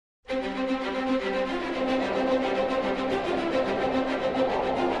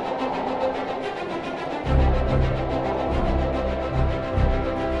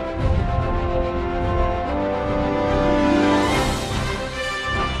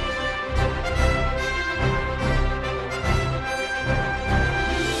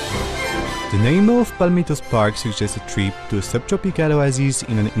name of Palmitos Park suggests a trip to a subtropical oasis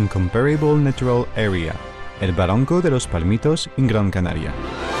in an incomparable natural area, El Barranco de los Palmitos in Gran Canaria.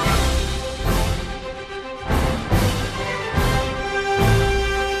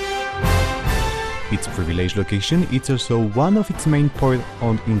 Its privileged location is also one of its main points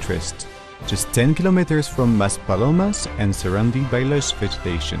of interest, just 10 kilometers from Maspalomas and surrounded by lush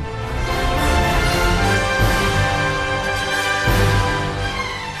vegetation.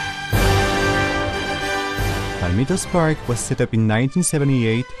 Palmitos Park was set up in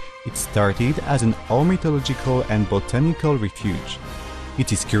 1978. It started as an ornithological and botanical refuge.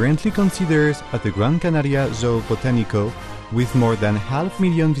 It is currently considered as the Gran Canaria Zoo Botanico, with more than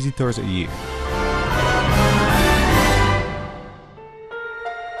 500,000 visitors a year.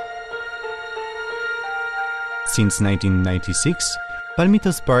 Since 1996,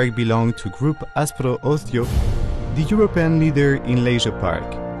 Palmitos Park belonged to Group Aspro Ocio, the European leader in leisure park.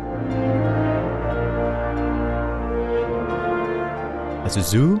 As a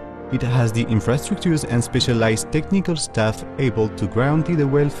zoo, it has the infrastructures and specialized technical staff able to guarantee the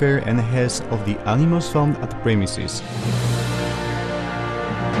welfare and health of the animals found at the premises.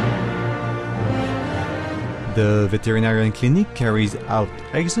 The veterinarian clinic carries out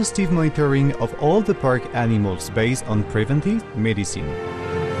exhaustive monitoring of all the park animals based on preventive medicine.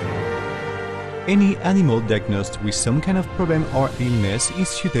 Any animal diagnosed with some kind of problem or illness is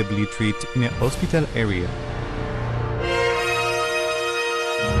suitably treated in a hospital area.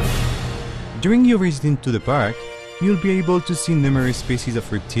 During your visit to the park, you'll be able to see numerous species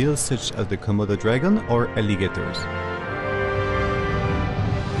of reptiles such as the Komodo dragon or alligators.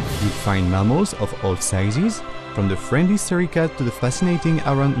 You'll find mammals of all sizes, from the friendly suricate to the fascinating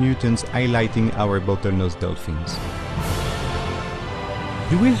orangutans highlighting our bottlenose dolphins.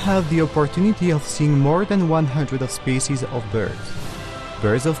 You will have the opportunity of seeing more than 100 of species of birds.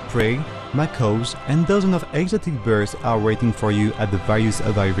 Birds of prey, macaws, and dozens of exotic birds are waiting for you at the various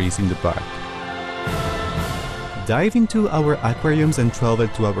aviaries in the park. Dive into our aquariums and travel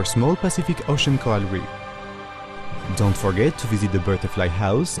to our small Pacific Ocean coral reef. Don't forget to visit the butterfly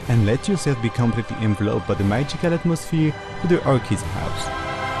house and let yourself be completely enveloped by the magical atmosphere to the orchids house.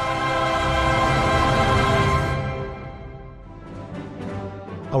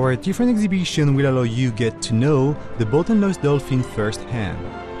 Our different exhibition will allow you get to know the bottlenose dolphin firsthand,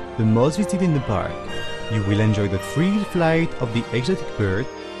 the most visited in the park. You will enjoy the thrill flight of the exotic bird,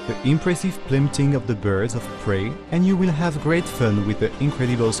 the impressive plummeting of the birds of prey, and you will have great fun with the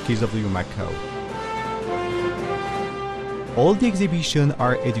incredible skills of your macaw. All the exhibitions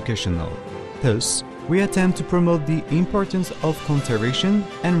are educational. Thus, we attempt to promote the importance of conservation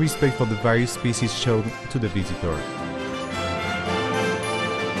and respect for the various species shown to the visitor.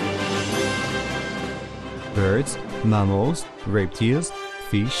 Birds, mammals, reptiles,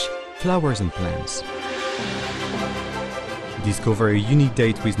 fish, flowers and plants. Discover a unique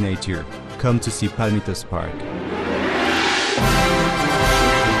date with nature. Come to see Palmitos Park.